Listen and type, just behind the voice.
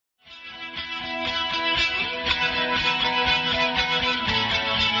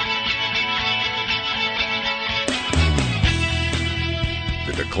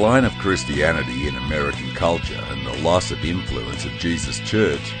decline of Christianity in American culture and the loss of influence of Jesus'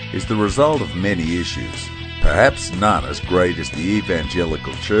 church is the result of many issues, perhaps none as great as the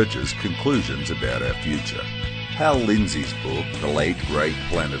evangelical church's conclusions about our future. Hal Lindsey's book, The Late Great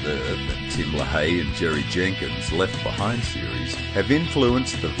Planet Earth, and Tim LaHaye and Jerry Jenkins' Left Behind series have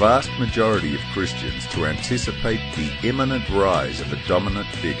influenced the vast majority of Christians to anticipate the imminent rise of a dominant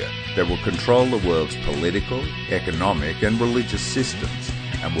figure that will control the world's political, economic, and religious systems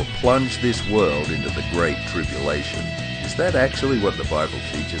and will plunge this world into the Great Tribulation. Is that actually what the Bible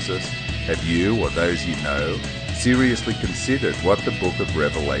teaches us? Have you, or those you know, seriously considered what the book of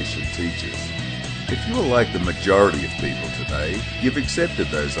Revelation teaches? If you are like the majority of people today, you've accepted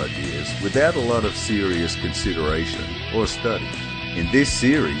those ideas without a lot of serious consideration or study. In this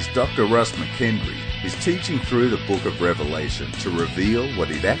series, Dr. Russ McKendry is teaching through the book of Revelation to reveal what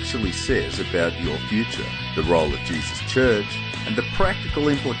it actually says about your future, the role of Jesus' church, and the practical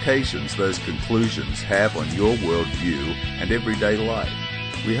implications those conclusions have on your worldview and everyday life.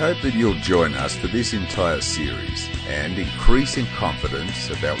 We hope that you'll join us for this entire series and increase in confidence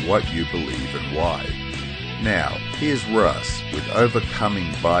about what you believe and why. Now, here's Russ with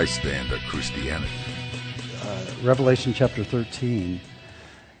Overcoming Bystander Christianity. Revelation chapter 13.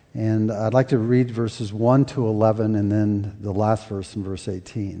 And I'd like to read verses 1 to 11 and then the last verse in verse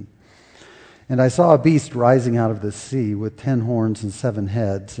 18. And I saw a beast rising out of the sea with 10 horns and 7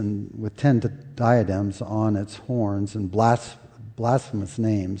 heads, and with 10 diadems on its horns and blasphemous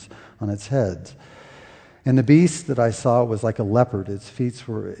names on its heads. And the beast that I saw was like a leopard. Its feet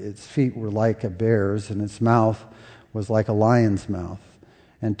were like a bear's, and its mouth was like a lion's mouth.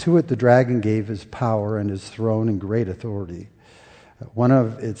 And to it the dragon gave his power and his throne and great authority. One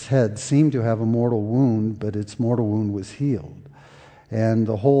of its heads seemed to have a mortal wound, but its mortal wound was healed. And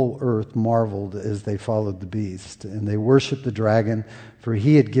the whole earth marveled as they followed the beast. And they worshipped the dragon, for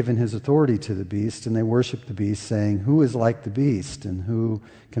he had given his authority to the beast. And they worshipped the beast, saying, "Who is like the beast, and who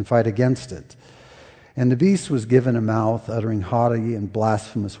can fight against it?" And the beast was given a mouth, uttering haughty and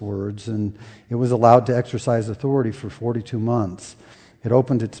blasphemous words, and it was allowed to exercise authority for 42 months. It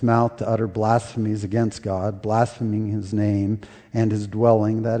opened its mouth to utter blasphemies against God, blaspheming his name and his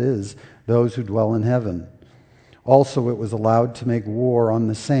dwelling, that is, those who dwell in heaven. Also, it was allowed to make war on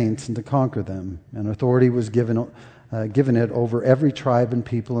the saints and to conquer them. And authority was given it over every tribe and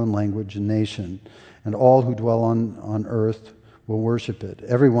people and language and nation. And all who dwell on earth will worship it.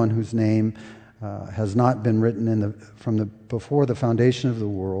 Everyone whose name has not been written before the foundation of the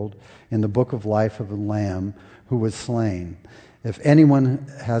world in the book of life of the Lamb who was slain. If anyone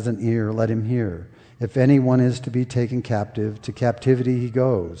has an ear, let him hear. If anyone is to be taken captive, to captivity he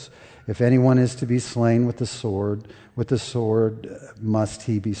goes. If anyone is to be slain with the sword must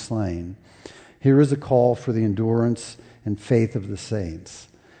he be slain. Here is a call for the endurance and faith of the saints.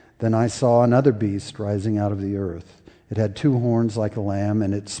 Then I saw another beast rising out of the earth. It had 2 horns like a lamb,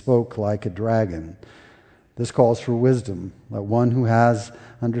 and it spoke like a dragon. This calls for wisdom. Let one who has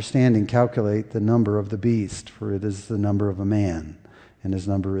understanding calculate the number of the beast, for it is the number of a man, and his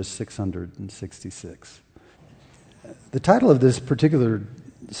number is 666. The title of this particular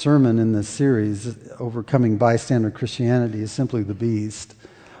sermon in this series, Overcoming Bystander Christianity, is simply the beast.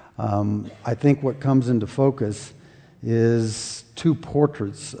 I think what comes into focus is 2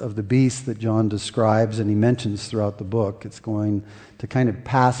 portraits of the beast that John describes and he mentions throughout the book. It's going to kind of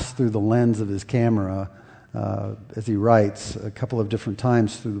pass through the lens of his camera as he writes a couple of different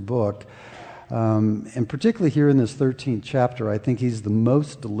times through the book. And particularly here in this 13th chapter, I think he's the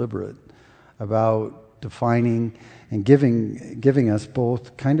most deliberate about defining and giving us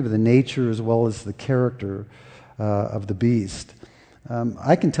both kind of the nature as well as the character of the beast.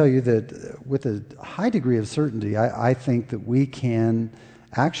 I can tell you that with a high degree of certainty, I think that we can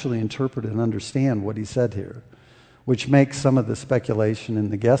actually interpret and understand what he said here, which makes some of the speculation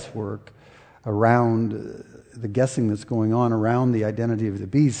and the guesswork around the guessing that's going on around the identity of the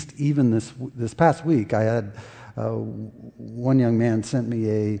beast. Even this past week, I had one young man sent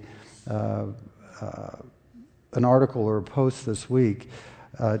me an article or a post this week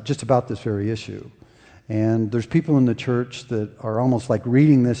just about this very issue. And there's people in the church that are almost like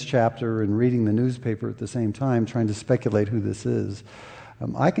reading this chapter and reading the newspaper at the same time, trying to speculate who this is.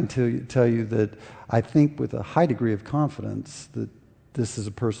 I can tell you that I think with a high degree of confidence that this is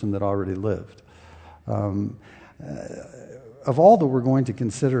a person that already lived. Of all that we're going to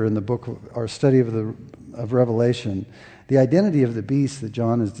consider in the book, our study of Revelation, the identity of the beast that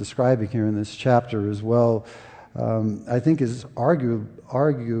John is describing here in this chapter as well, I think is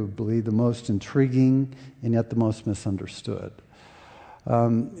arguably the most intriguing and yet the most misunderstood.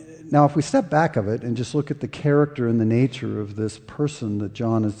 Now, if we step back of it and just look at the character and the nature of this person that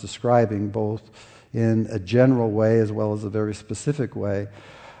John is describing, both in a general way as well as a very specific way,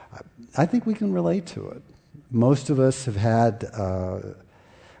 I think we can relate to it. Most of us have had,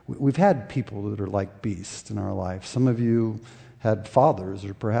 we've had people that are like beasts in our life. Some of you had fathers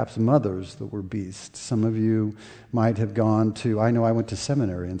or perhaps mothers that were beasts. Some of you might have gone to, I know I went to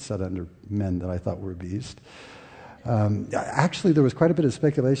seminary and sat under men that I thought were beasts. Actually, there was quite a bit of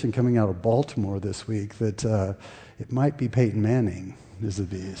speculation coming out of Baltimore this week that it might be Peyton Manning is a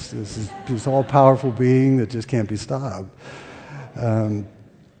beast. This all-powerful being that just can't be stopped.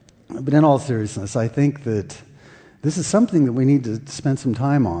 But in all seriousness, I think that this is something that we need to spend some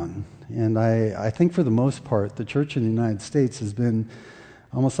time on. And I think for the most part, the church in the United States has been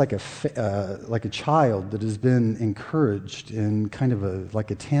almost like a child that has been encouraged in kind of like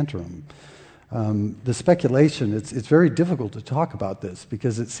a tantrum. The speculation, it's very difficult to talk about this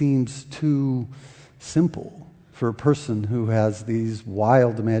because it seems too simple for a person who has these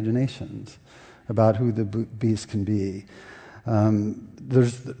wild imaginations about who the beast can be.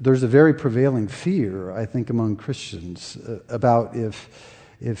 There's a very prevailing fear, I think, among Christians about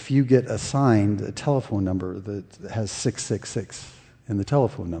if you get assigned a telephone number that has 666 in the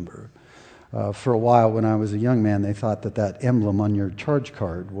telephone number. For a while, when I was a young man, they thought that emblem on your charge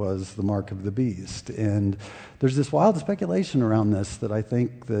card was the mark of the beast. And there's this wild speculation around this that I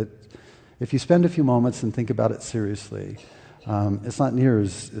think that if you spend a few moments and think about it seriously, it's not near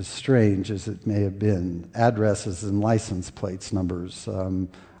as strange as it may have been. Addresses and license plates numbers,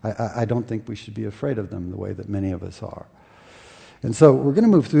 I don't think we should be afraid of them the way that many of us are. And so we're going to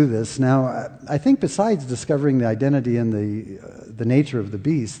move through this. Now, I think besides discovering the identity and the nature of the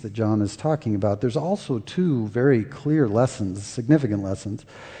beast that John is talking about, there's also two very clear lessons, significant lessons,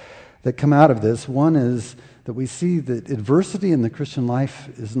 that come out of this. One is that we see that adversity in the Christian life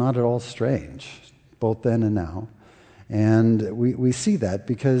is not at all strange, both then and now. And we see that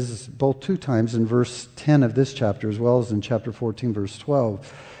because both two times in verse 10 of this chapter, as well as in chapter 14, verse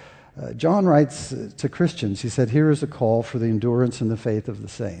 12, John writes to Christians, he said, "Here is a call for the endurance and the faith of the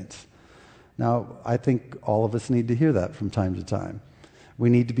saints." Now, I think all of us need to hear that from time to time. We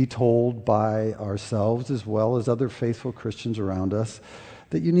need to be told by ourselves as well as other faithful Christians around us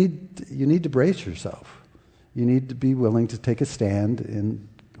that you need to brace yourself. You need to be willing to take a stand and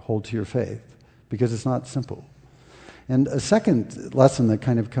hold to your faith because it's not simple. And a second lesson that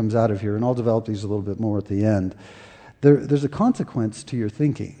kind of comes out of here, and I'll develop these a little bit more at the end, there's a consequence to your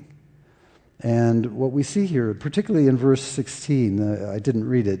thinking. And what we see here, particularly in verse 16, I didn't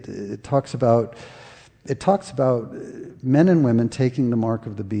read it. It talks about men and women taking the mark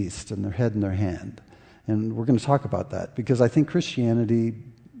of the beast and their head in their hand. And we're going to talk about that because I think Christianity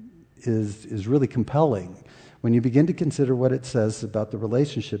is really compelling when you begin to consider what it says about the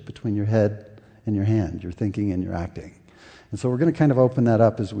relationship between your head and your hand, your thinking and your acting. And so we're going to kind of open that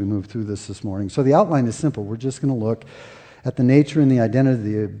up as we move through this morning. So the outline is simple. We're just going to look at the nature and the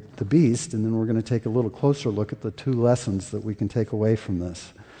identity of the beast, and then we're going to take a little closer look at the two lessons that we can take away from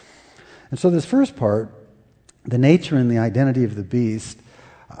this. And so this first part, the nature and the identity of the beast,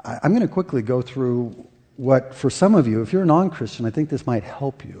 I'm going to quickly go through what, for some of you, if you're a non-Christian, I think this might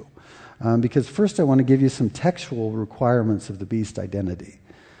help you. Because first I want to give you some textual requirements of the beast identity.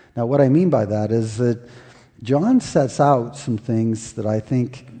 Now what I mean by that is that John sets out some things that I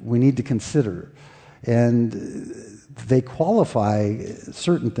think we need to consider. And they qualify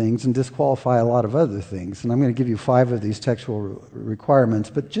certain things and disqualify a lot of other things. And I'm going to give you 5 of these textual requirements.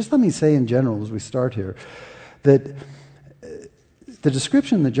 But just let me say in general as we start here that the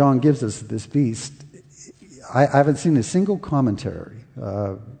description that John gives us of this beast, I haven't seen a single commentator,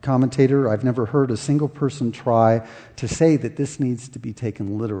 I've never heard a single person try to say that this needs to be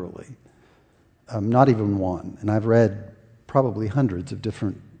taken literally. Not even one. And I've read probably hundreds of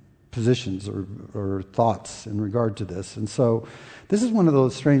different positions or thoughts in regard to this. And so this is one of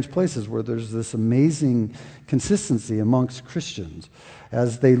those strange places where there's this amazing consistency amongst Christians.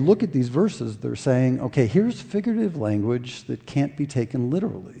 As they look at these verses, they're saying, okay, here's figurative language that can't be taken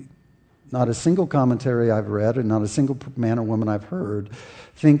literally. Not a single commentary I've read and not a single man or woman I've heard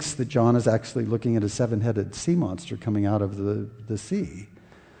thinks that John is actually looking at a 7-headed sea monster coming out of the sea.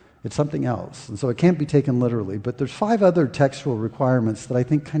 It's something else. And so it can't be taken literally. But there's 5 other textual requirements that I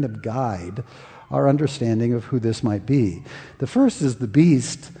think kind of guide our understanding of who this might be. The first is the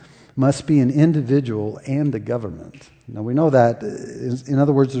beast must be an individual and a government. Now we know that, in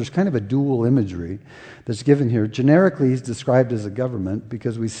other words, there's kind of a dual imagery that's given here. Generically, he's described as a government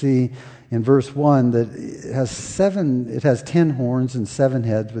because we see in verse 1 that it has 10 horns and 7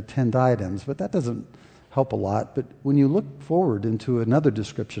 heads with 10 diadems, but that doesn't help a lot. But when you look forward into another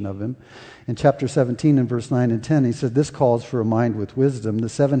description of him, in chapter 17 and verse 9 and 10, he said, "This calls for a mind with wisdom. The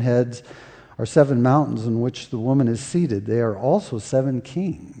 7 heads are 7 mountains on which the woman is seated. They are also 7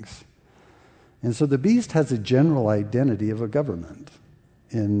 kings." And so the beast has a general identity of a government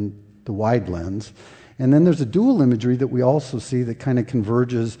in the wide lens. And then there's a dual imagery that we also see that kind of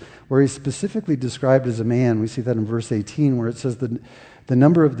converges, where he's specifically described as a man. We see that in verse 18, where it says that the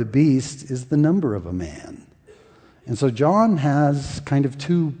number of the beast is the number of a man. And so John has kind of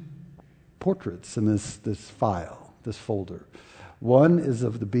 2 portraits in this file, this folder. One is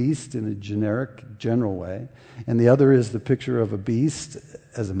of the beast in a general way, and the other is the picture of a beast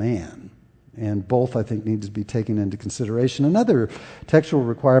as a man. And both, I think, need to be taken into consideration. Another textual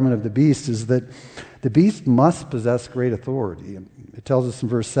requirement of the beast is that the beast must possess great authority. It tells us in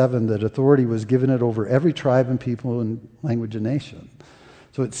verse 7 that authority was given it over every tribe and people and language and nation.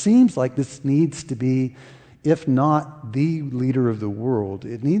 So it seems like this needs to be, if not the leader of the world,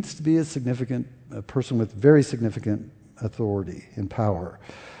 it needs to be a person with very significant authority and power.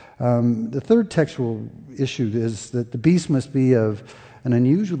 The third textual issue is that the beast must be of an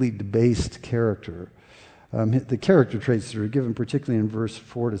unusually debased character. The character traits that are given, particularly in verse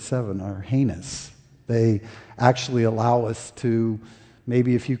 4 to 7, are heinous. They actually allow us to,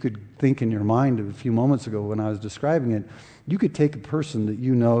 maybe if you could think in your mind a few moments ago when I was describing it, you could take a person that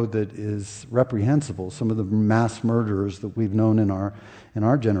you know that is reprehensible, some of the mass murderers that we've known in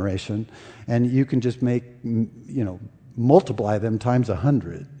our generation, and you can just multiply them times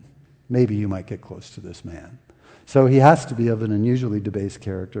 100. Maybe you might get close to this man. So he has to be of an unusually debased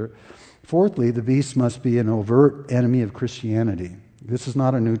character. Fourthly, the beast must be an overt enemy of Christianity. This is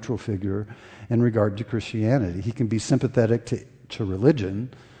not a neutral figure in regard to Christianity. He can be sympathetic to religion,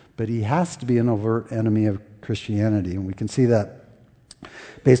 but he has to be an overt enemy of Christianity. And we can see that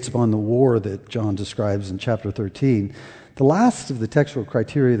based upon the war that John describes in chapter 13. The last of the textual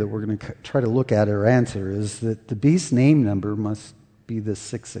criteria that we're going to try to look at or answer is that the beast's name number must be the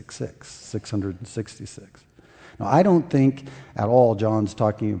 666, 666. Now, I don't think at all John's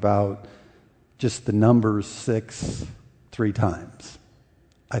talking about just the number 6 3 times.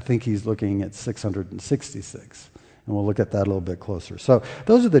 I think he's looking at 666, and we'll look at that a little bit closer. So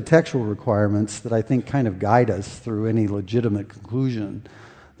those are the textual requirements that I think kind of guide us through any legitimate conclusion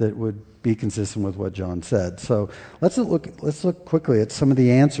that would be consistent with what John said. So let's look quickly at some of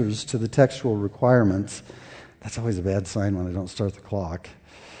the answers to the textual requirements. That's always a bad sign when I don't start the clock.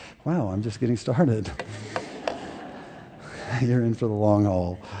 Wow, I'm just getting started. You're in for the long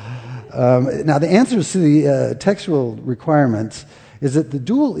haul. Now, the answers to the textual requirements is that the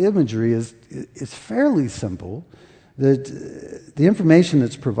dual imagery is fairly simple. That the information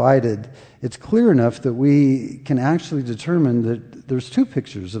that's provided, it's clear enough that we can actually determine that there's 2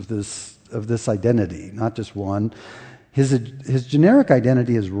 pictures of this identity, not just one. His generic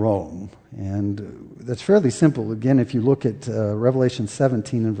identity is Rome, and that's fairly simple. Again, if you look at Revelation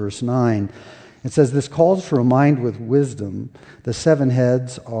 17 and verse 9, it says, "This calls for a mind with wisdom. The 7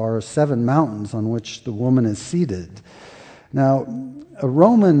 heads are 7 mountains on which the woman is seated." Now,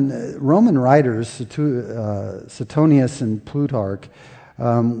 Roman writers, Suetonius and Plutarch,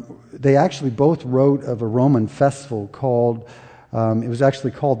 they actually both wrote of a Roman festival called, it was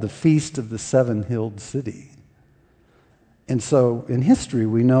actually called the Feast of the Seven-Hilled City. And so in history,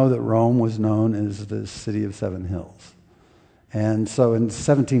 we know that Rome was known as the city of 7 hills. And so in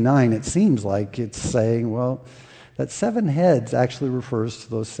 17:9, it seems like it's saying, well, that 7 heads actually refers to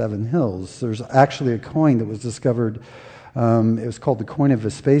those 7 hills. There's actually a coin that was discovered. It was called the coin of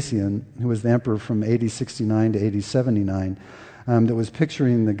Vespasian, who was the emperor from AD 69 to AD 79, that was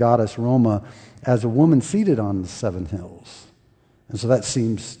picturing the goddess Roma as a woman seated on the 7 hills. And so that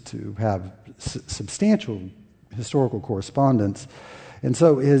seems to have substantial historical correspondence. And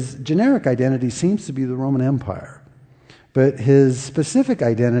so his generic identity seems to be the Roman Empire. But his specific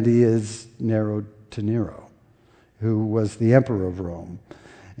identity is narrowed to Nero, who was the emperor of Rome.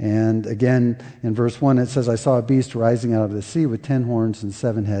 And again, in verse 1, it says, "I saw a beast rising out of the sea with 10 horns and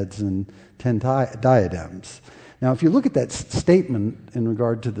 7 heads and 10 diadems." Now, if you look at that statement in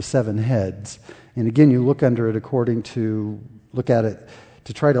regard to the 7 heads, and again, you look under it look at it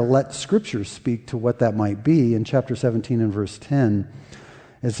to try to let Scripture speak to what that might be, in chapter 17 and verse 10,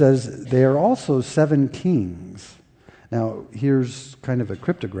 it says, "They are also 7 kings." Now, here's kind of a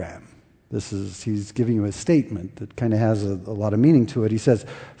cryptogram. He's giving you a statement that kind of has a lot of meaning to it. He says,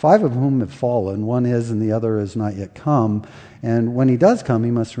 5 of whom have fallen, one is and the other has not yet come, and when he does come,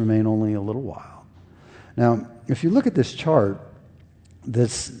 he must remain only a little while. Now, if you look at this chart,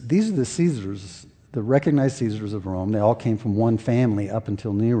 these are the Caesars the recognized Caesars of Rome. They all came from one family up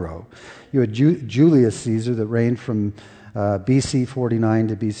until Nero. You had Julius Caesar that reigned from BC 49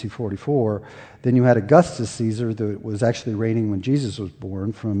 to BC 44. Then you had Augustus Caesar that was actually reigning when Jesus was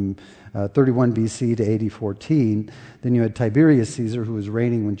born from 31 BC to AD 14. Then you had Tiberius Caesar who was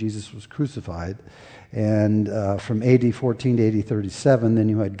reigning when Jesus was crucified. And from AD 14 to AD 37, then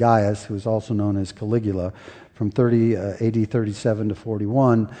you had Gaius, who was also known as Caligula, from AD 37 to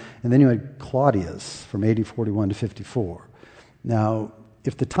 41. And then you had Claudius from AD 41 to 54. Now,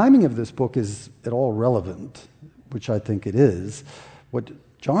 if the timing of this book is at all relevant, which I think it is, what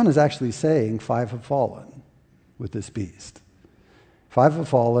John is actually saying, 5 have fallen with this beast. 5 have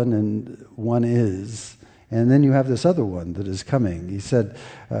fallen and 1 is. And then you have this other one that is coming. He said,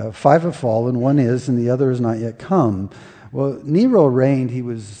 5 have fallen, 1 is, and the other has not yet come. Well, Nero reigned. He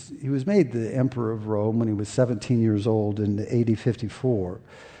was made the emperor of Rome when he was 17 years old in AD 54.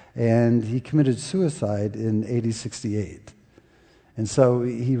 And he committed suicide in AD 68. And so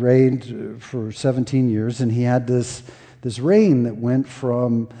he reigned for 17 years, and he had this reign that went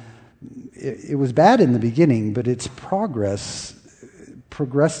from, it was bad in the beginning, but its progressed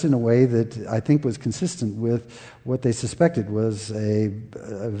in a way that I think was consistent with what they suspected was a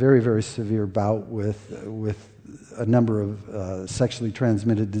very, very severe bout with a number of sexually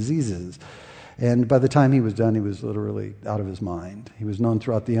transmitted diseases. And by the time he was done, he was literally out of his mind. He was known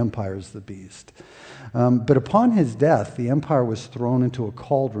throughout the empire as the Beast. But upon his death, the empire was thrown into a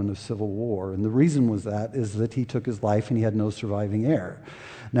cauldron of civil war. And the reason is that he took his life and he had no surviving heir.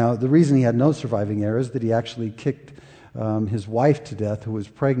 Now, the reason he had no surviving heir is that he actually kicked his wife to death, who was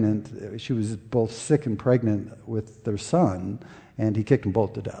pregnant. She was both sick and pregnant with their son, and he kicked them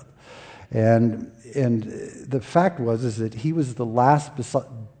both to death. And the fact is that he was the last,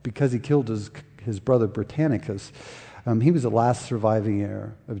 because he killed his brother Britannicus, he was the last surviving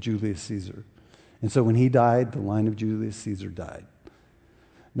heir of Julius Caesar. And so when he died, the line of Julius Caesar died.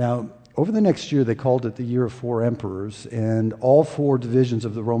 Now, over the next year, they called it the Year of 4 Emperors, and all 4 divisions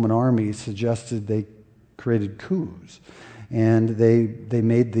of the Roman army suggested they created coups. And they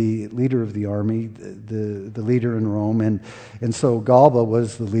made the leader of the army the leader in Rome. And so Galba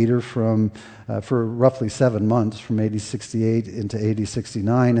was the leader for roughly 7 months, from AD 68 into AD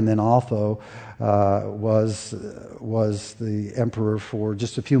 69. And then Otho was the emperor for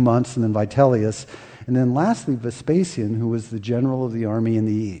just a few months, and then Vitellius. And then lastly, Vespasian, who was the general of the army in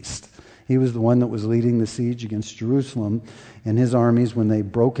the east. He was the one that was leading the siege against Jerusalem, and his armies, when they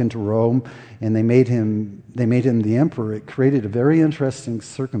broke into Rome and they made him the emperor, it created a very interesting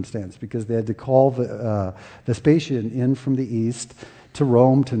circumstance, because they had to call Vespasian in from the east to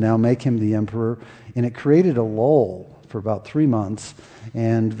Rome to now make him the emperor, and it created a lull for about 3 months.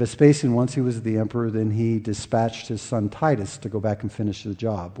 And Vespasian, once he was the emperor, then he dispatched his son Titus to go back and finish the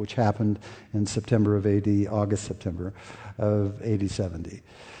job, which happened in August-September of AD 70.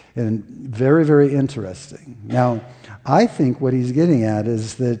 And very, very interesting. Now, I think what he's getting at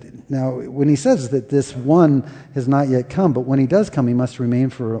is that, now, when he says that this one has not yet come, but when he does come, he must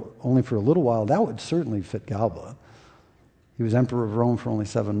remain only for a little while, that would certainly fit Galba. He was emperor of Rome for only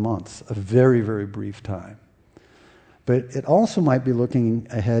 7 months, a very, very brief time. But it also might be looking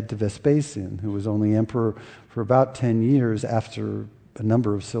ahead to Vespasian, who was only emperor for about 10 years after a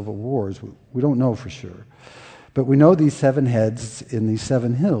number of civil wars. We don't know for sure. But we know these 7 heads in these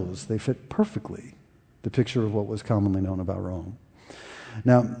 7 hills, they fit perfectly the picture of what was commonly known about Rome.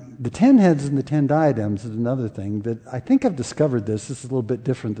 Now, the 10 heads and the 10 diadems is another thing that I think I've discovered this. This is a little bit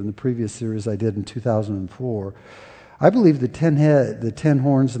different than the previous series I did in 2004. I believe the 10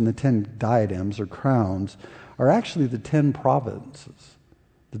 horns and the 10 diadems or crowns are actually the 10 provinces.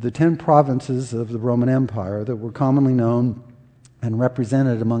 The 10 provinces of the Roman Empire that were commonly known and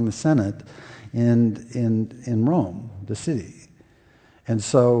represented among the Senate in Rome, the city. And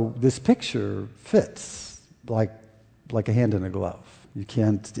so this picture fits like a hand in a glove. You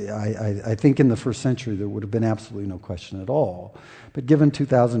can't, I think in the first century there would have been absolutely no question at all. But given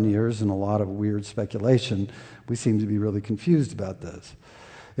 2,000 years and a lot of weird speculation, we seem to be really confused about this.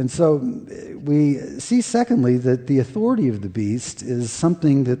 And so we see, secondly, that the authority of the beast is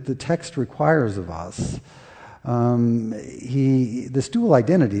something that the text requires of us. This dual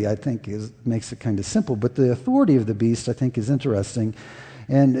identity, I think, makes it kind of simple, but the authority of the beast, I think, is interesting.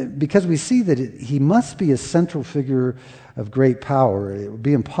 And because we see that he must be a central figure of great power, it would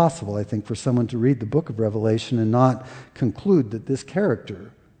be impossible, I think, for someone to read the book of Revelation and not conclude that this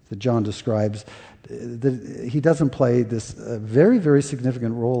character that John describes, that he doesn't play this very, very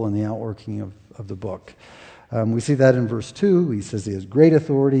significant role in the outworking of the book. We see that in verse 2. He says he has great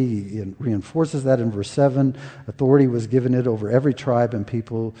authority. He reinforces that in verse 7. Authority was given it over every tribe and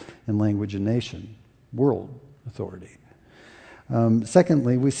people and language and nation. world authority.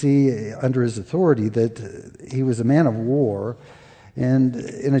 Secondly, we see under his authority that he was a man of war, and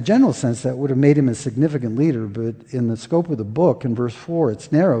in a general sense that would have made him a significant leader, but in the scope of the book, in verse 4,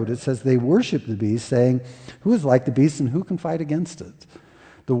 it's narrowed. It says, they worship the beast, saying, who is like the beast and who can fight against it?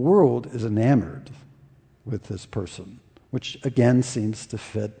 The world is enamored with this person, which again seems to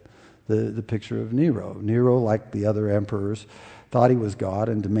fit the picture of Nero. Nero, like the other emperors, thought he was God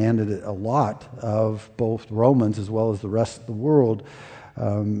and demanded a lot of both Romans as well as the rest of the world.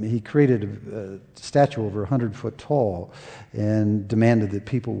 He created a statue over 100 foot tall and demanded that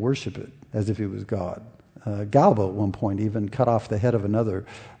people worship it as if he was God. Galba at one point even cut off the head of another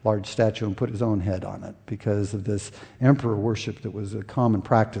large statue and put his own head on it because of this emperor worship that was a common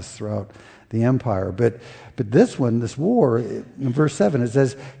practice throughout the empire. But this one, this war, in verse 7, it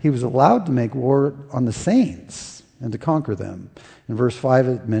says he was allowed to make war on the saints and to conquer them. In verse 5,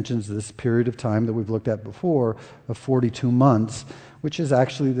 it mentions this period of time that we've looked at before of 42 months, which is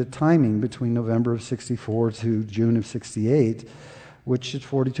actually the timing between November of 64 to June of 68, which is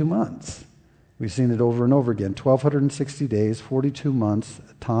 42 months. We've seen it over and over again. 1,260 days, 42 months,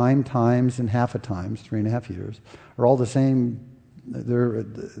 times, and half a times, 3.5 years, are all the same.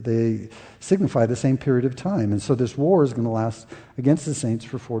 They signify the same period of time. And so this war is going to last against the saints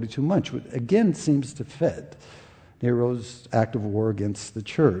for 42 months, which again seems to fit Nero's act of war against the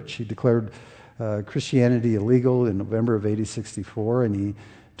church. He declared Christianity illegal in November of AD 64, and he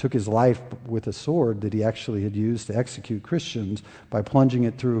took his life with a sword that he actually had used to execute Christians by plunging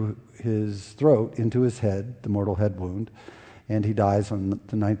it through his throat into his head, the mortal head wound, and he dies on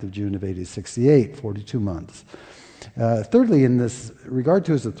the 9th of June of AD 68, 42 months. Thirdly, in this regard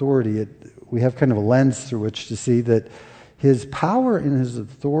to his authority, we have kind of a lens through which to see that his power and his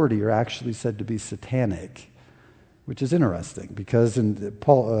authority are actually said to be satanic, which is interesting because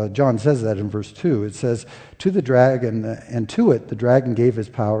John says that in verse 2. It says, to the dragon, and to it the dragon gave his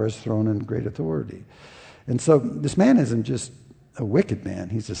power, his throne, and great authority. And so this man isn't just a wicked man,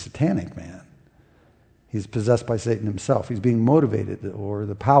 he's a satanic man. He's possessed by Satan himself. He's being motivated, or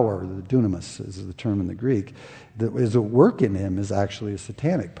the power, the dunamis is the term in the Greek, that is at work in him is actually a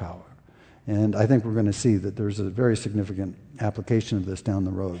satanic power. And I think we're going to see that there's a very significant application of this down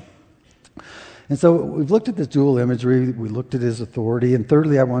the road. And so we've looked at this dual imagery, we looked at his authority, and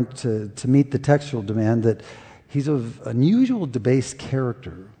thirdly I want to meet the textual demand that he's of unusual debased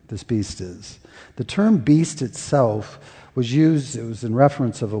character, this beast is. The term beast itself was used, it was in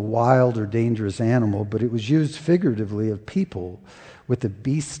reference of a wild or dangerous animal, but it was used figuratively of people with a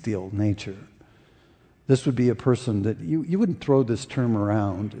bestial nature. This would be a person that you wouldn't throw this term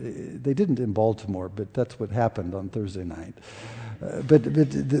around. They didn't in Baltimore, but that's what happened on Thursday night. But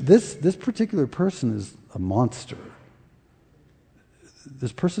this particular person is a monster.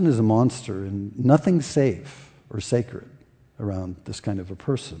 This person is a monster, and nothing's safe or sacred around this kind of a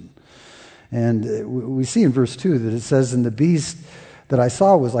person. And we see in verse 2 that it says, and the beast that I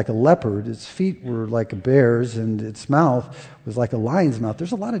saw was like a leopard, its feet were like a bear's, and its mouth was like a lion's mouth.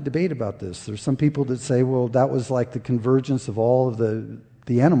 There's a lot of debate about this. There's some people that say, well, that was like the convergence of all of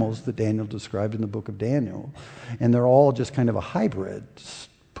the animals that Daniel described in the book of Daniel. And they're all just kind of a hybrid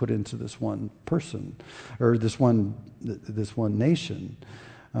put into this one person, or this one nation.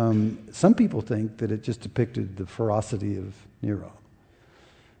 Some people think that it just depicted the ferocity of Nero.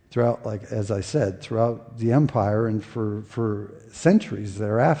 Throughout, like as I said, throughout the empire and for centuries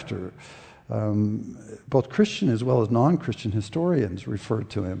thereafter, both Christian as well as non-Christian historians referred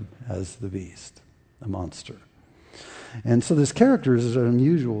to him as the beast, a monster. And so this character is an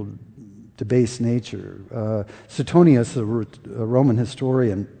unusual, debased nature. Suetonius, a Roman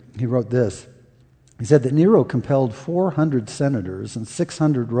historian, he wrote this. He said that Nero compelled 400 senators and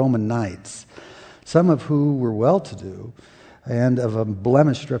 600 Roman knights, some of who were well-to-do, and of a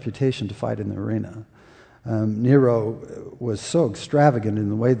blemished reputation to fight in the arena. Nero was so extravagant in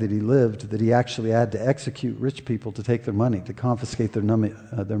the way that he lived that he actually had to execute rich people to take their money, to confiscate their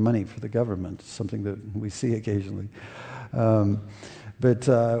money for the government, something that we see occasionally. But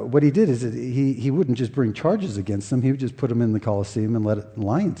what he did is that he wouldn't just bring charges against them, he would just put them in the Colosseum and let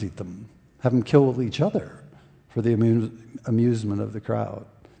lions eat them, have them kill each other for the amusement of the crowd.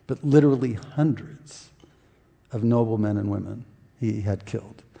 But literally hundreds of noble men and women he had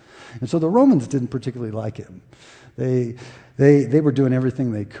killed. And so the Romans didn't particularly like him. They were doing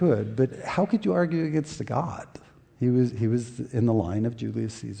everything they could, but how could you argue against a god? He was in the line of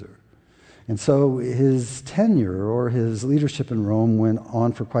Julius Caesar. And so his tenure or his leadership in Rome went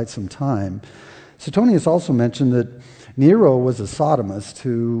on for quite some time. Suetonius also mentioned that Nero was a sodomist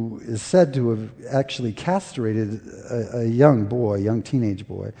who is said to have actually castrated a young teenage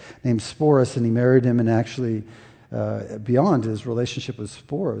boy named Sporus, and he married him, and actually, beyond his relationship with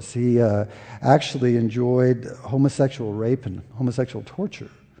Sporus, he actually enjoyed homosexual rape and homosexual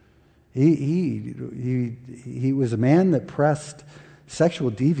torture. He was a man that pressed sexual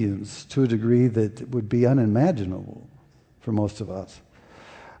deviance to a degree that would be unimaginable for most of us.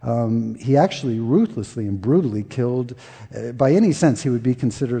 He actually ruthlessly and brutally killed, by any sense, he would be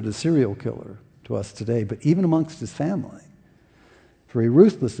considered a serial killer to us today, but even amongst his family. For he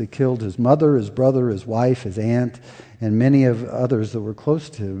ruthlessly killed his mother, his brother, his wife, his aunt, and many of others that were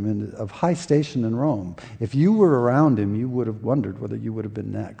close to him and of high station in Rome. If you were around him, you would have wondered whether you would have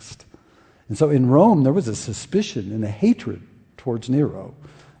been next. And so in Rome, there was a suspicion and a hatred towards Nero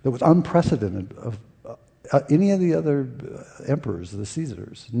that was unprecedented of any of the other emperors, the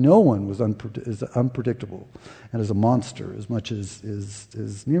Caesars. No one was as unpredictable and as a monster as much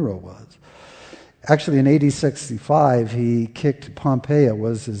as Nero was. Actually, in AD 65, he kicked Pompeia,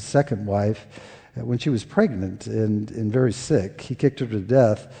 was his second wife, when she was pregnant and very sick. He kicked her to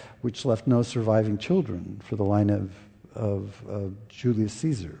death, which left no surviving children for the line of Julius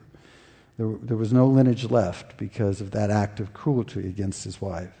Caesar. There was no lineage left because of that act of cruelty against his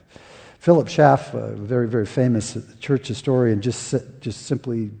wife. Philip Schaff, a very, very famous church historian, just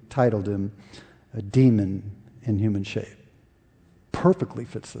simply titled him a demon in human shape. Perfectly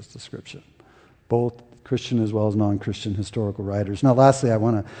fits this description, both Christian as well as non-Christian historical writers. Now, lastly, I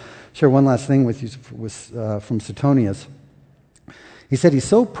want to share one last thing with you from Suetonius. He said he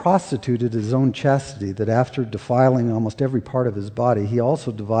so prostituted his own chastity that after defiling almost every part of his body, he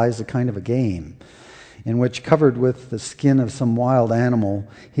also devised a kind of a game in which, covered with the skin of some wild animal,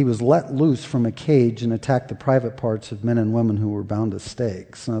 he was let loose from a cage and attacked the private parts of men and women who were bound to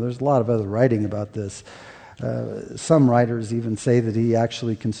stakes. Now, there's a lot of other writing about this. Some writers even say that he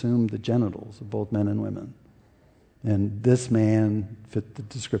actually consumed the genitals of both men and women. And this man fit the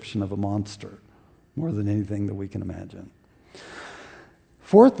description of a monster more than anything that we can imagine.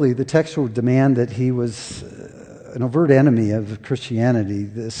 Fourthly, the text will demand that he was an overt enemy of Christianity.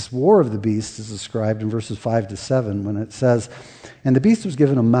 This war of the beast is described in verses 5 to 7 when it says, "And the beast was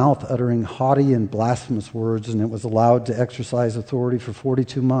given a mouth uttering haughty and blasphemous words, and it was allowed to exercise authority for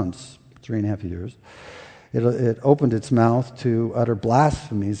 42 months, 3.5 years. It opened its mouth to utter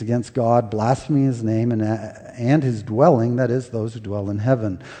blasphemies against God, blaspheming his name and his dwelling, that is, those who dwell in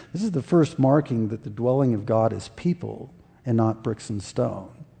heaven." This is the first marking that the dwelling of God is people and not bricks and stone.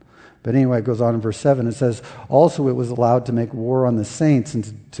 But anyway, it goes on in verse 7. It says, "Also it was allowed to make war on the saints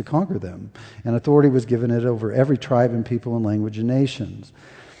and to conquer them. And authority was given it over every tribe and people and language and nations."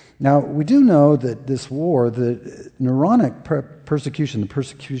 Now, we do know that this war, the Neronic persecution, the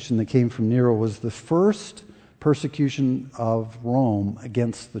persecution that came from Nero, was the first persecution of Rome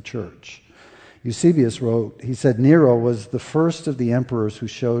against the church. Eusebius wrote, he said, "Nero was the first of the emperors who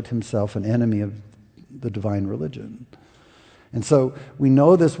showed himself an enemy of the divine religion." And so we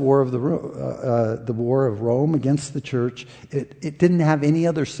know this war of the war of Rome against the church. It didn't have any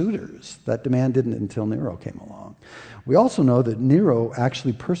other suitors. That demand didn't until Nero came along. We also know that Nero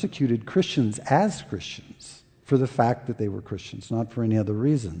actually persecuted Christians as Christians for the fact that they were Christians, not for any other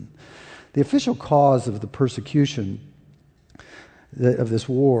reason. The official cause of the persecution of this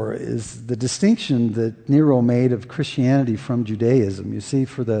war is the distinction that Nero made of Christianity from Judaism. You see,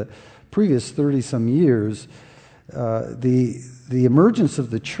 for the previous 30-some years, the emergence of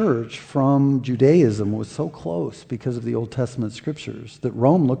the church from Judaism was so close because of the Old Testament scriptures that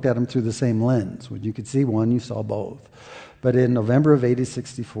Rome looked at them through the same lens. When you could see one, you saw both. But in November of AD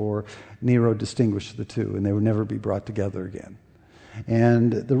 64, Nero distinguished the two, and they would never be brought together again.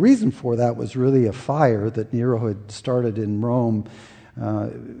 And the reason for that was really a fire that Nero had started in Rome.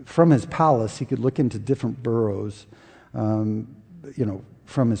 From his palace, he could look into different boroughs,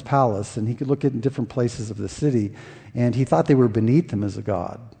 from his palace, and he could look at different places of the city, and he thought they were beneath him as a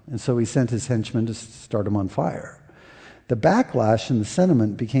god. And so he sent his henchmen to start him on fire. The backlash and the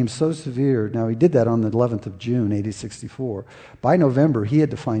sentiment became so severe. Now, he did that on the 11th of June, AD 64. By November, he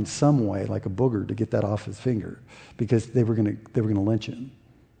had to find some way, like a booger, to get that off his finger, because they were going to lynch him.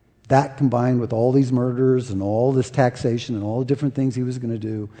 That, combined with all these murders and all this taxation and all the different things he was going to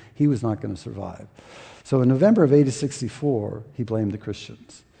do, he was not going to survive. So in November of AD 64, he blamed the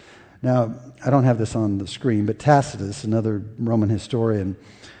Christians. Now, I don't have this on the screen, but Tacitus, another Roman historian,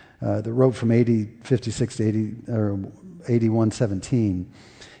 that wrote from AD 56 to AD 117,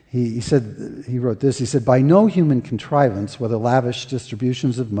 he wrote this. He said, "By no human contrivance, whether lavish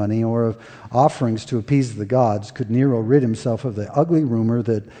distributions of money or of offerings to appease the gods, could Nero rid himself of the ugly rumor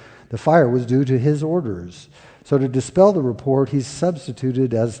that The fire was due to his orders. So to dispel the report, he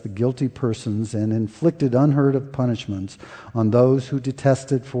substituted as the guilty persons and inflicted unheard of punishments on those who,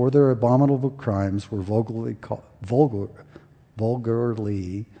 detested for their abominable crimes, were vulgarly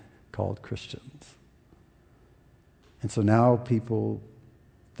called Christians. And so now people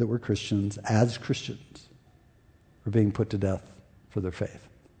that were Christians, as Christians, were being put to death for their faith,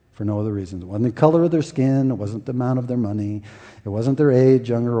 for no other reason. It wasn't the color of their skin, it wasn't the amount of their money, it wasn't their age,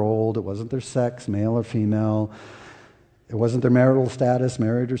 young or old, it wasn't their sex, male or female, it wasn't their marital status,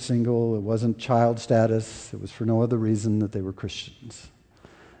 married or single, it wasn't child status, it was for no other reason that they were Christians.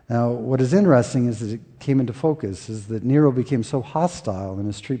 Now, what is interesting is that it came into focus is that Nero became so hostile in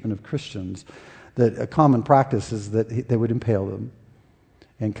his treatment of Christians that a common practice is that they would impale them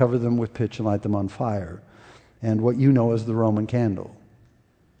and cover them with pitch and light them on fire. And what you know as the Roman candle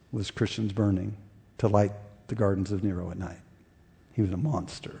was Christians burning to light the gardens of Nero at night. He was a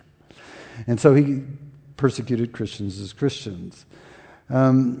monster. And so he persecuted Christians as Christians.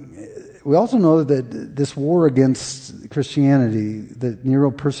 We also know that this war against Christianity, that Nero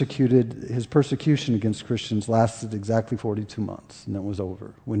persecuted, his persecution against Christians lasted exactly 42 months, and it was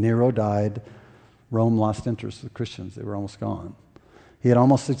over. When Nero died, Rome lost interest in Christians. They were almost gone. He had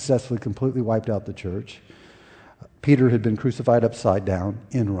almost successfully completely wiped out the church. Peter had been crucified upside down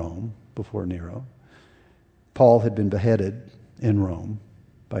in Rome before Nero. Paul had been beheaded in Rome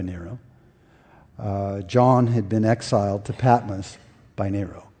by Nero. John had been exiled to Patmos by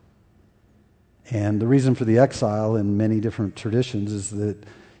Nero. And the reason for the exile in many different traditions is that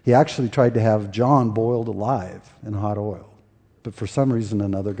he actually tried to have John boiled alive in hot oil. But for some reason or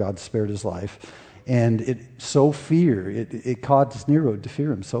another, God spared his life. And it caused Nero to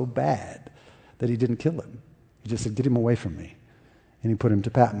fear him so bad that he didn't kill him. He just said, "Get him away from me." And he put him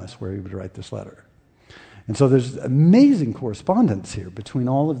to Patmos, where he would write this letter. And so there's amazing correspondence here between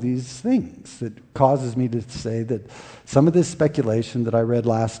all of these things that causes me to say that some of this speculation that I read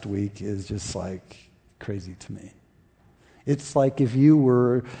last week is just like crazy to me. It's like if you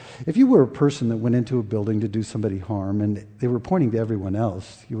were a person that went into a building to do somebody harm and they were pointing to everyone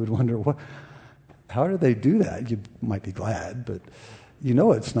else, you would wonder, how do they do that? You might be glad, but you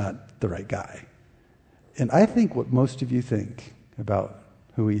know it's not the right guy. And I think what most of you think about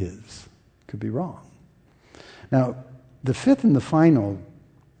who he is could be wrong. Now, the fifth and the final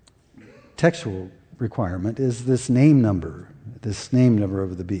textual requirement is this name number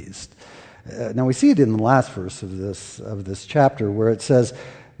of the beast. Now, we see it in the last verse of this chapter where it says,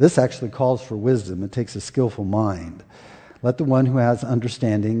 this actually calls for wisdom. It takes a skillful mind. Let the one who has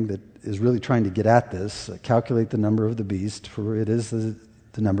understanding, that is really trying to get at this, calculate the number of the beast, for it is the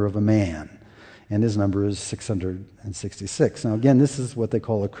number of a man. And his number is 666. Now, again, this is what they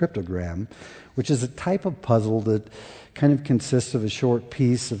call a cryptogram, which is a type of puzzle that kind of consists of a short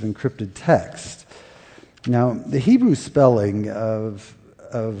piece of encrypted text. Now, the Hebrew spelling of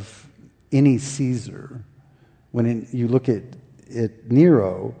any Caesar, when you look at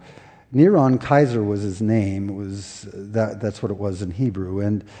Nero, Neron Kaiser was his name. That's what it was in Hebrew.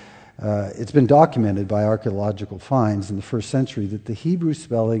 And it's been documented by archaeological finds in the first century that the Hebrew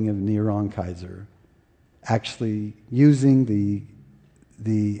spelling of Neron Kaiser, actually using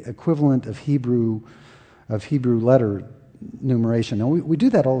the equivalent of Hebrew letter numeration. Now we do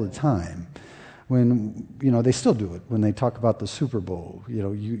that all the time. When they still do it when they talk about the Super Bowl.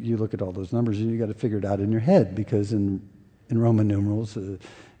 You look at all those numbers and you got to figure it out in your head, because in Roman numerals, a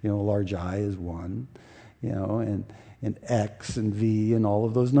large I is 1, and X and V and all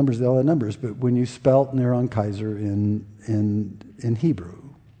of those numbers, they all have numbers. But when you spelt Neron Kaiser in Hebrew,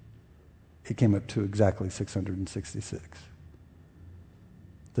 it came up to exactly 666.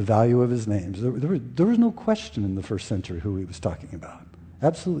 The value of his names. There was no question in the first century who he was talking about.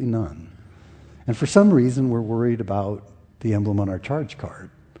 Absolutely none. And for some reason, we're worried about the emblem on our charge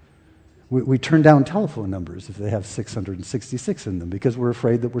card. We turn down telephone numbers if they have 666 in them, because we're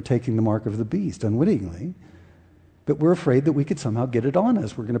afraid that we're taking the mark of the beast unwittingly. But we're afraid that we could somehow get it on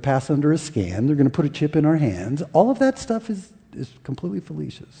us. We're going to pass under a scan. They're going to put a chip in our hands. All of that stuff is completely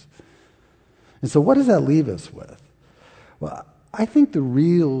fallacious. And so what does that leave us with? Well, I think the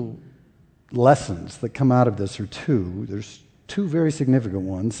real lessons that come out of this are two. There's two very significant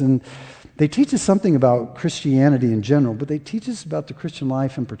ones. And they teach us something about Christianity in general, but they teach us about the Christian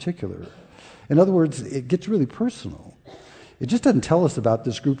life in particular. In other words, it gets really personal. It just doesn't tell us about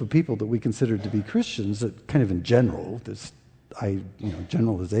this group of people that we consider to be Christians, that kind of in general,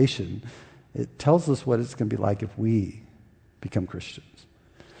 generalization. It tells us what it's going to be like if we become Christians.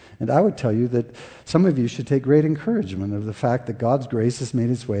 And I would tell you that some of you should take great encouragement of the fact that God's grace has made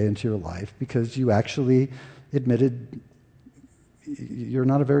its way into your life, because you actually admitted you're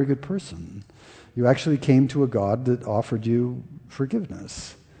not a very good person. You actually came to a God that offered you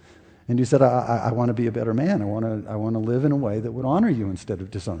forgiveness. And you said, I want to be a better man. I want to live in a way that would honor you instead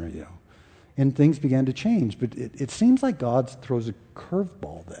of dishonor you. And things began to change. But it seems like God throws a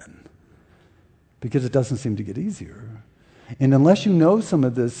curveball then, because it doesn't seem to get easier. And unless you know some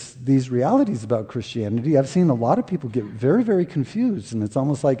of these realities about Christianity, I've seen a lot of people get very, very confused. And it's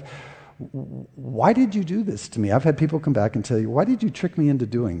almost like, why did you do this to me? I've had people come back and tell you, why did you trick me into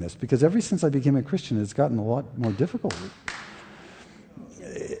doing this? Because ever since I became a Christian, it's gotten a lot more difficult.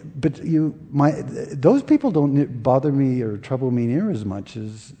 But those people don't bother me or trouble me near as much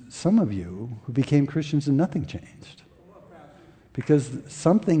as some of you who became Christians and nothing changed. Because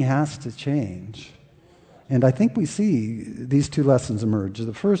something has to change. And I think we see these two lessons emerge.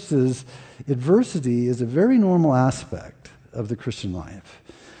 The first is adversity is a very normal aspect of the Christian life.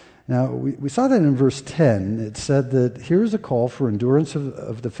 Now, we saw that in verse 10. It said that here's a call for endurance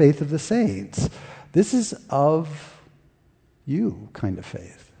of the faith of the saints. This is of you kind of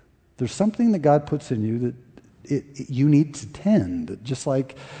faith. There's something that God puts in you that you need to tend, just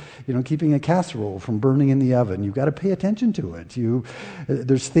like keeping a casserole from burning in the oven. You've got to pay attention to it.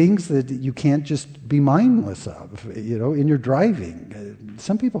 There's things that you can't just be mindless of, in your driving.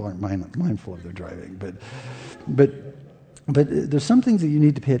 Some people aren't mindful of their driving, but there's some things that you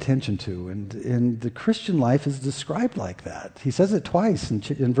need to pay attention to, and the Christian life is described like that. He says it twice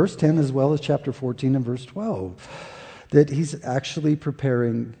in verse 10 as well as chapter 14 and verse 12, that he's actually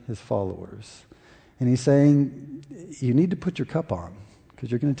preparing his followers. And he's saying, you need to put your cup on, because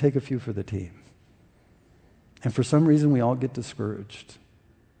you're going to take a few for the team. And for some reason, we all get discouraged.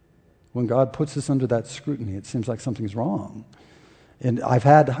 When God puts us under that scrutiny, it seems like something's wrong. And I've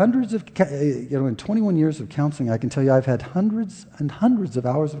had hundreds of, in 21 years of counseling, I can tell you I've had hundreds and hundreds of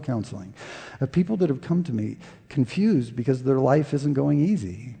hours of counseling of people that have come to me confused because their life isn't going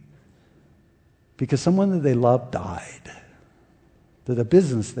easy. Because someone that they loved died. That a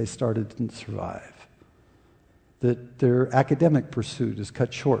business they started didn't survive. That their academic pursuit is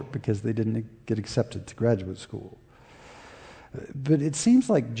cut short because they didn't get accepted to graduate school. But it seems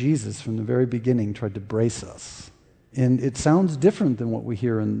like Jesus, from the very beginning, tried to brace us. And it sounds different than what we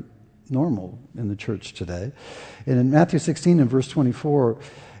hear in the church today. And in Matthew 16 and verse 24,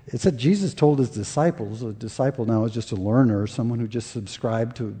 it said Jesus told his disciples, a disciple now is just a learner, someone who just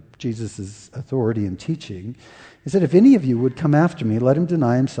subscribed to Jesus' authority and teaching. He said, if any of you would come after me, let him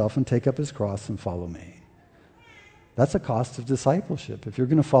deny himself and take up his cross and follow me. That's a cost of discipleship. If you're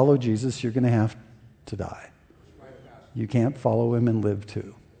going to follow Jesus, you're going to have to die. You can't follow him and live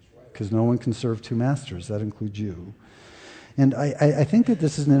too, because no one can serve two masters. That includes you. And I think that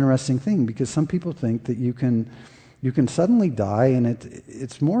this is an interesting thing, because some people think that you can suddenly die, and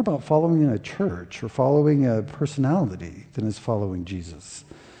it's more about following a church or following a personality than is following Jesus.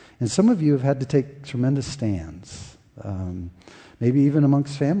 And some of you have had to take tremendous stands, maybe even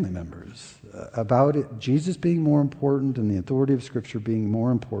amongst family members, about it, Jesus being more important and the authority of Scripture being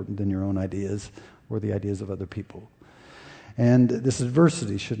more important than your own ideas or the ideas of other people. And this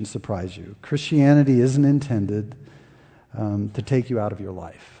adversity shouldn't surprise you. Christianity isn't intended to take you out of your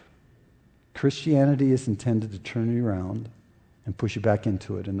life. Christianity is intended to turn you around and push you back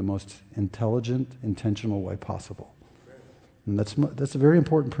into it in the most intelligent, intentional way possible. And that's a very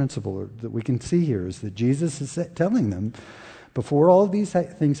important principle that we can see here, is that Jesus is telling them, before all of these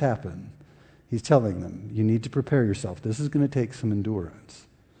things happen, he's telling them, you need to prepare yourself. This is going to take some endurance.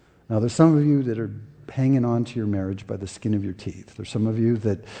 Now, there's some of you that are hanging on to your marriage by the skin of your teeth. There's some of you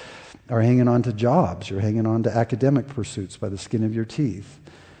that are hanging on to jobs. You're hanging on to academic pursuits by the skin of your teeth.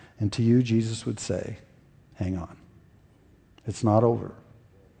 And to you, Jesus would say, hang on. It's not over.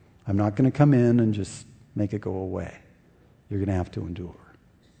 I'm not going to come in and just make it go away. You're going to have to endure.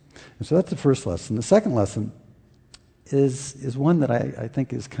 And so that's the first lesson. The second lesson is one that I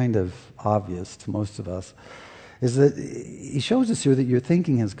think is kind of obvious to most of us, is that he shows us here that your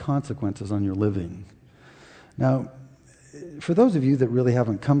thinking has consequences on your living. Now, for those of you that really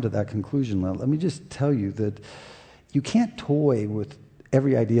haven't come to that conclusion, let me just tell you that you can't toy with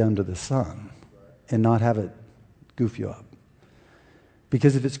every idea under the sun and not have it goof you up.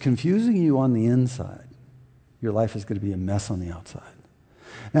 Because if it's confusing you on the inside, your life is going to be a mess on the outside.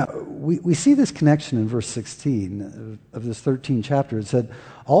 Now, we see this connection in verse 16 of this 13th chapter. It said,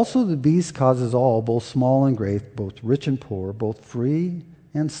 also the beast causes all, both small and great, both rich and poor, both free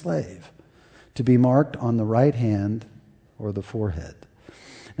and slave, to be marked on the right hand or the forehead.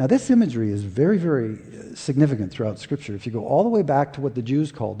 Now, this imagery is very, very significant throughout Scripture. If you go all the way back to what the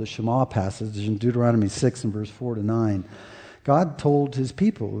Jews called the Shema passage in Deuteronomy 6 and verse 4 to 9, God told his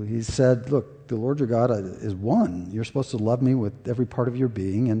people, he said, look, the Lord your God is one. You're supposed to love me with every part of your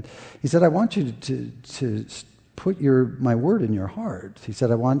being. And he said, I want you to put my word in your heart. He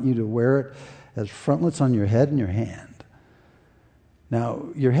said, I want you to wear it as frontlets on your head and your hand. Now,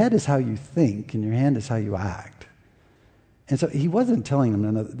 your head is how you think, and your hand is how you act. And so he wasn't telling them,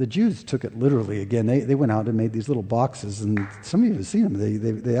 and the Jews took it literally. Again, they went out and made these little boxes, and some of you have seen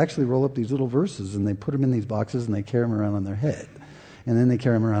them. They actually roll up these little verses, and they put them in these boxes, and they carry them around on their head. And then they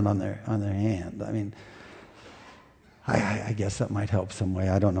carry them around on their hand. I mean, I guess that might help some way.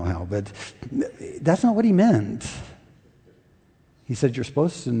 I don't know how, but that's not what he meant. He said you're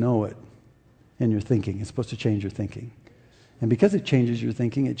supposed to know it in your thinking. It's supposed to change your thinking. And because it changes your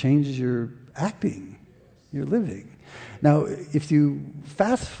thinking, it changes your acting, your living. Now, if you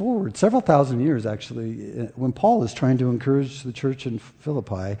fast forward several thousand years, actually, when Paul is trying to encourage the church in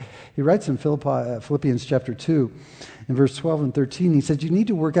Philippi, he writes in Philippians chapter 2, in verse 12 and 13, he said, you need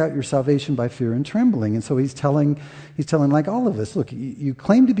to work out your salvation by fear and trembling. And so he's telling like all of us, look, you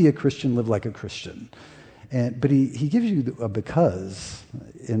claim to be a Christian, live like a Christian. But he gives you a because.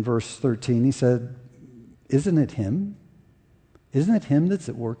 In verse 13, he said, isn't it him? Isn't it him that's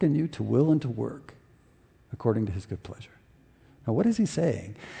at work in you to will and to work according to his good pleasure? Now, what is he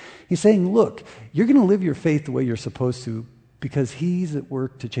saying? He's saying, look, you're going to live your faith the way you're supposed to because he's at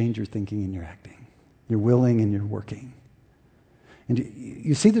work to change your thinking and your acting. You're willing and you're working. And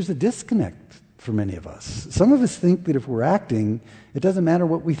you see, there's a disconnect for many of us. Some of us think that if we're acting, it doesn't matter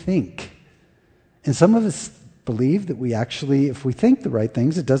what we think. And some of us believe that we actually, if we think the right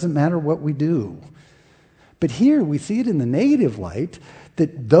things, it doesn't matter what we do. But here we see it in the negative light,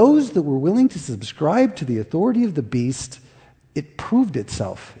 that those that were willing to subscribe to the authority of the beast, it proved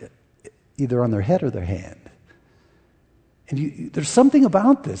itself either on their head or their hand. And there's something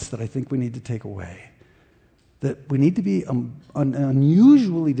about this that I think we need to take away. That we need to be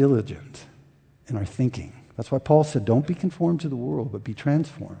unusually diligent in our thinking. That's why Paul said, don't be conformed to the world, but be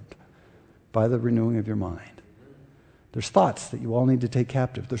transformed by the renewing of your mind. There's thoughts that you all need to take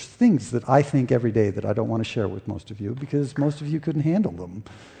captive. There's things that I think every day that I don't want to share with most of you because most of you couldn't handle them.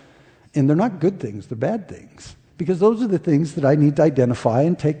 And they're not good things, they're bad things. Because those are the things that I need to identify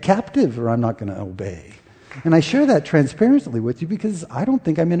and take captive or I'm not going to obey. And I share that transparently with you because I don't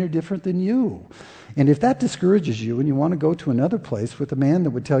think I'm any different than you. And if that discourages you and you want to go to another place with a man that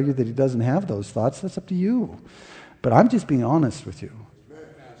would tell you that he doesn't have those thoughts, that's up to you. But I'm just being honest with you.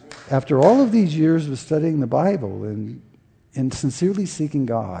 After all of these years of studying the Bible and sincerely seeking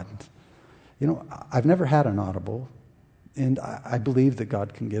God, I've never had an audible, and I believe that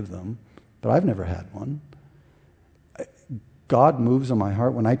God can give them, but I've never had one. God moves on my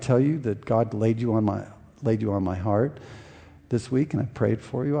heart. When I tell you that God laid you on my heart this week and I prayed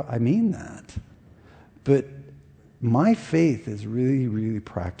for you, I mean that. But my faith is really, really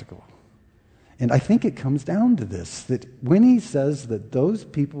practical. And I think it comes down to this, that when he says that those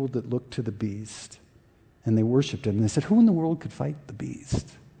people that looked to the beast and they worshiped him, and they said, who in the world could fight the beast?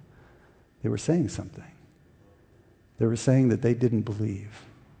 They were saying something. They were saying that they didn't believe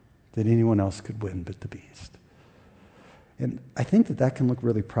that anyone else could win but the beast. And I think that can look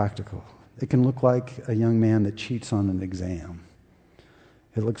really practical. It can look like a young man that cheats on an exam.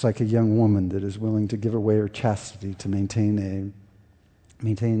 It looks like a young woman that is willing to give away her chastity to maintain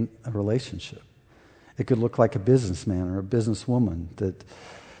a relationship. It could look like a businessman or a businesswoman that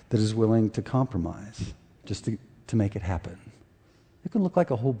is willing to compromise just to make it happen. It can look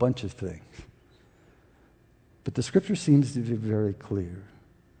like a whole bunch of things. But the scripture seems to be very clear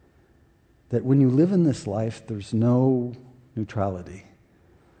that when you live in this life, there's no neutrality.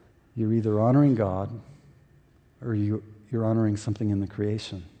 You're either honoring God or you're honoring something in the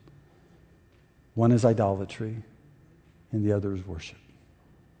creation. One is idolatry and the other is worship.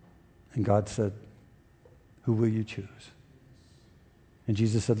 And God said, who will you choose? And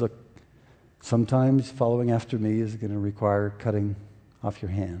Jesus said, look, sometimes following after me is going to require cutting off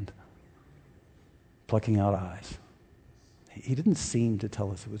your hand, plucking out eyes. He didn't seem to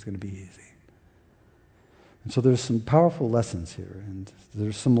tell us it was going to be easy. And so there's some powerful lessons here. And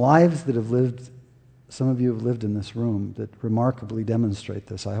there's some lives that some of you have lived in this room that remarkably demonstrate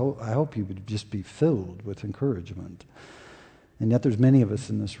this. I hope you would just be filled with encouragement. And yet there's many of us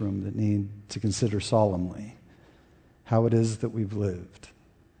in this room that need to consider solemnly how it is that we've lived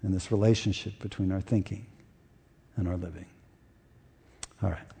in this relationship between our thinking and our living. All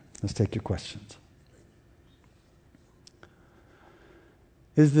right, let's take your questions.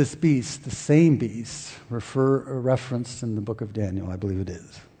 Is this beast the same beast referenced in the book of Daniel? I believe it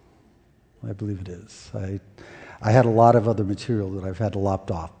is. I believe it is. I had a lot of other material that I've had to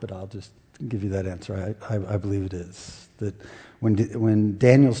lop off, but I'll just give you that answer. I believe it is. That when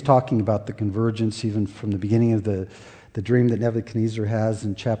Daniel's talking about the convergence, even from the beginning of the dream that Nebuchadnezzar has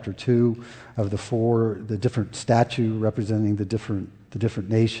in chapter 2 of the different statue representing the different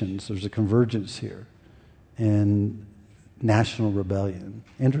nations, there's a convergence here in national rebellion,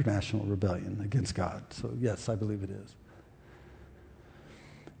 international rebellion against God. So yes, I believe it is.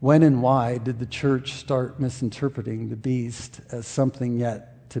 When and why did the church start misinterpreting the beast as something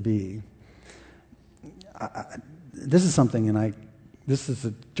yet to be? This is something, this is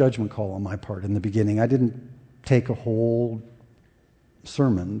a judgment call on my part in the beginning. I didn't take a whole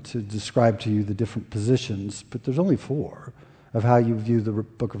sermon to describe to you the different positions, but there's only 4 of how you view the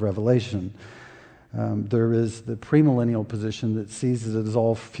book of Revelation. There is the premillennial position that sees it as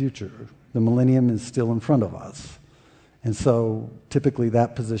all future. The millennium is still in front of us. And so typically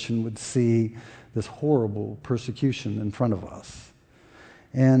that position would see this horrible persecution in front of us.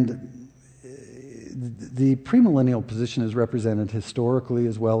 And the premillennial position is represented historically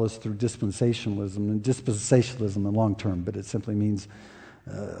as well as through dispensationalism. And dispensationalism in long term, but it simply means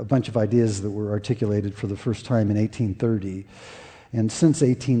a bunch of ideas that were articulated for the first time in 1830. And since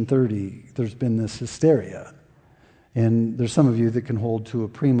 1830, there's been this hysteria. And there's some of you that can hold to a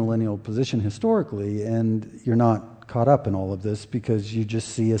premillennial position historically, and you're not caught up in all of this because you just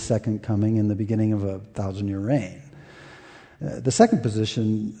see a second coming in the beginning of a 1,000-year reign. The second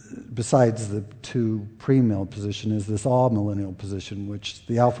position, besides the 2 premill position, is this all-millennial position, which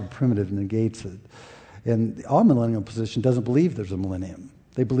the Alpha primitive negates it. And the all-millennial position doesn't believe there's a millennium.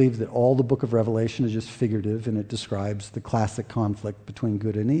 They believe that all the book of Revelation is just figurative and it describes the classic conflict between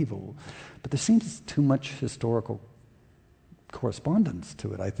good and evil. But there seems too much historical correspondence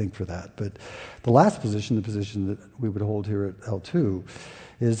to it, I think, for that. But the last position, the position that we would hold here at L2,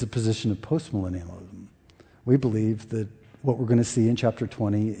 is the position of postmillennialism. We believe that what we're going to see in chapter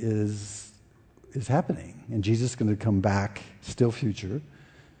 20 is happening, and Jesus is going to come back, still future,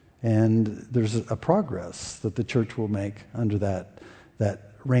 and there's a progress that the church will make under that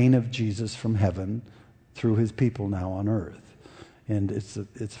reign of Jesus from heaven through his people now on earth. And it's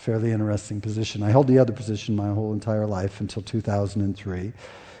a fairly interesting position. I held the other position my whole entire life until 2003,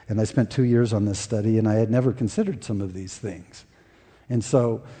 and I spent 2 years on this study, and I had never considered some of these things. And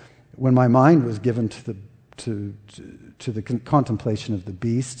so when my mind was given to the contemplation of the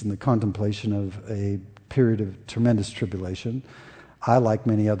beast and the contemplation of a period of tremendous tribulation, I, like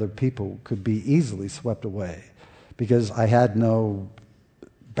many other people, could be easily swept away because I had no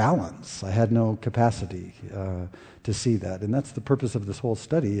balance. I had no capacity to see that. And that's the purpose of this whole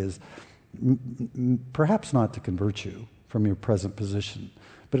study, is perhaps not to convert you from your present position,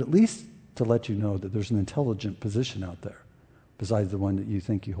 but at least to let you know that there's an intelligent position out there besides the one that you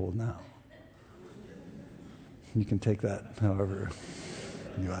think you hold now. You can take that however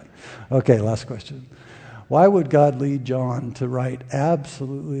you like. Okay, last question. Why would God lead John to write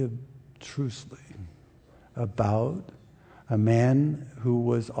absolutely obtrusely about a man who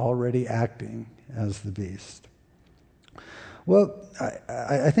was already acting as the beast? Well,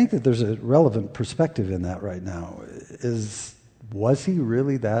 I think that there's a relevant perspective in that right now. Was he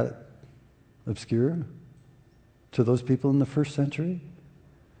really that obscure to those people in the first century?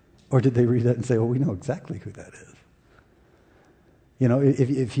 Or did they read that and say, well, we know exactly who that is? You know,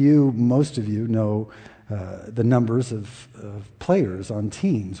 if most of you know the numbers of players on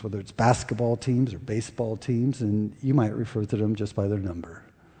teams, whether it's basketball teams or baseball teams, and you might refer to them just by their number.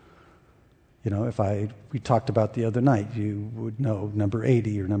 You know, we talked about the other night, you would know number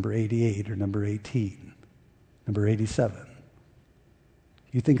 80 or number 88 or number 18, number 87.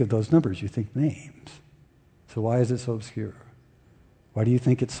 You think of those numbers, you think names. So why is it so obscure? Why do you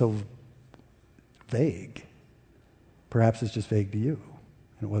think it's so vague? Perhaps it's just vague to you,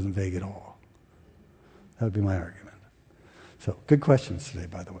 and it wasn't vague at all. That would be my argument. So, good questions today,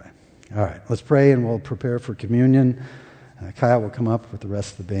 by the way. All right, let's pray and we'll prepare for communion. Kyle will come up with the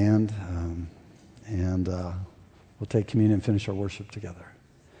rest of the band, and we'll take communion and finish our worship together.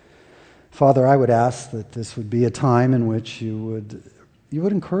 Father, I would ask that this would be a time in which you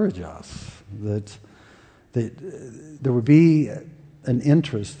would encourage us, that there would be an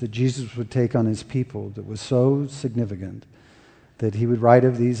interest that Jesus would take on his people that was so significant that he would write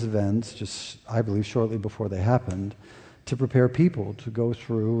of these events, just, I believe, shortly before they happened, to prepare people to go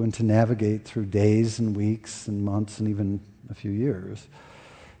through and to navigate through days and weeks and months and even a few years,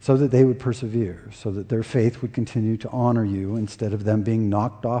 so that they would persevere, so that their faith would continue to honor you instead of them being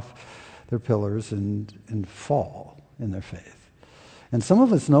knocked off their pillars and fall in their faith. And some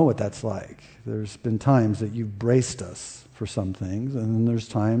of us know what that's like. There's been times that you've braced us for some things, and then there's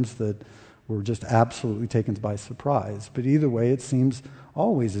times that we're just absolutely taken by surprise. But either way, it seems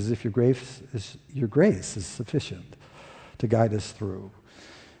always as if your grace is sufficient to guide us through.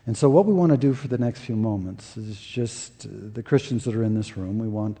 And so what we want to do for the next few moments is just the Christians that are in this room, we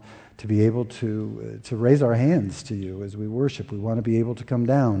want to be able to raise our hands to you as we worship. We want to be able to come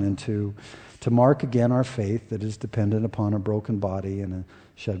down and to mark again our faith that is dependent upon a broken body and a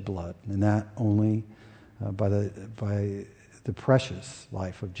shed blood, and that only by the precious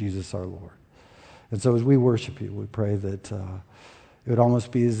life of Jesus our Lord. And so as we worship you, we pray that it would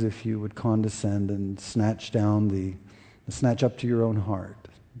almost be as if you would condescend and snatch up to your own heart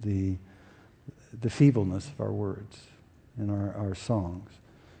the feebleness of our words and our songs,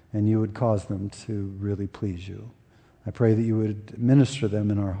 and you would cause them to really please you. I pray that you would minister them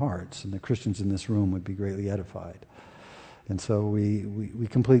in our hearts, and the Christians in this room would be greatly edified. And so we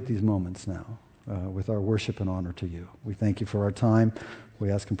complete these moments now with our worship and honor to you. We thank you for our time. We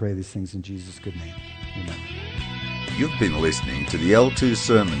ask and pray these things in Jesus' good name. Amen. You've been listening to the L2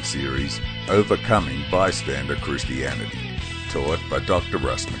 Sermon Series, Overcoming Bystander Christianity, taught by Dr.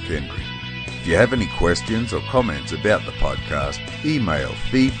 Russ McHenry. If you have any questions or comments about the podcast, email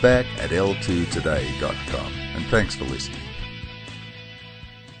feedback@l2today.com. And thanks for listening.